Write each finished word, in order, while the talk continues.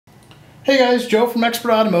Hey guys, Joe from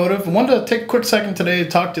Expert Automotive. I wanted to take a quick second today to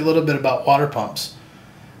talk to you a little bit about water pumps.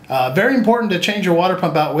 Very important to change your water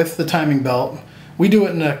pump out with the timing belt. We do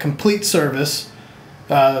it in a complete service.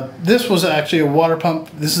 This was actually a water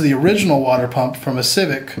pump. This is the original water pump from a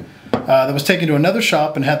Civic that was taken to another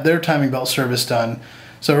shop and had their timing belt service done.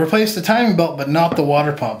 So it replaced the timing belt but not the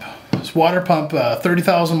water pump. This water pump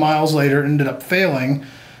 30,000 miles later ended up failing,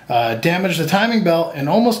 damaged the timing belt and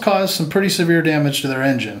almost caused some pretty severe damage to their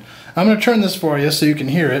engine. I'm going to turn this for you so you can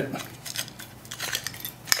hear it.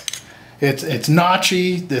 It's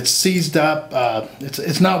notchy, it's seized up,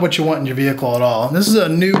 it's not what you want in your vehicle at all. And this is a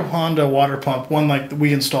new Honda water pump, one like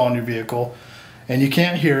we install in your vehicle, and you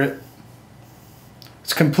can't hear it.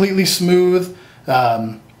 It's completely smooth.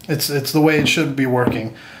 It's the way it should be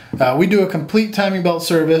working. We do a complete timing belt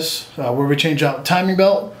service where we change out timing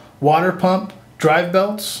belt, water pump, drive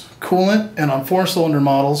belts, coolant, and on 4-cylinder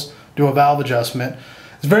models do a valve adjustment.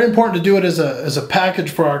 It's very important to do it as a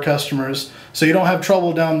package for our customers so you don't have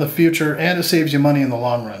trouble down the future, and it saves you money in the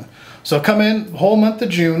long run. So come in whole month of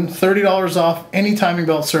June, $30 off any timing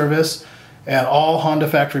belt service and all Honda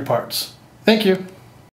factory parts. Thank you.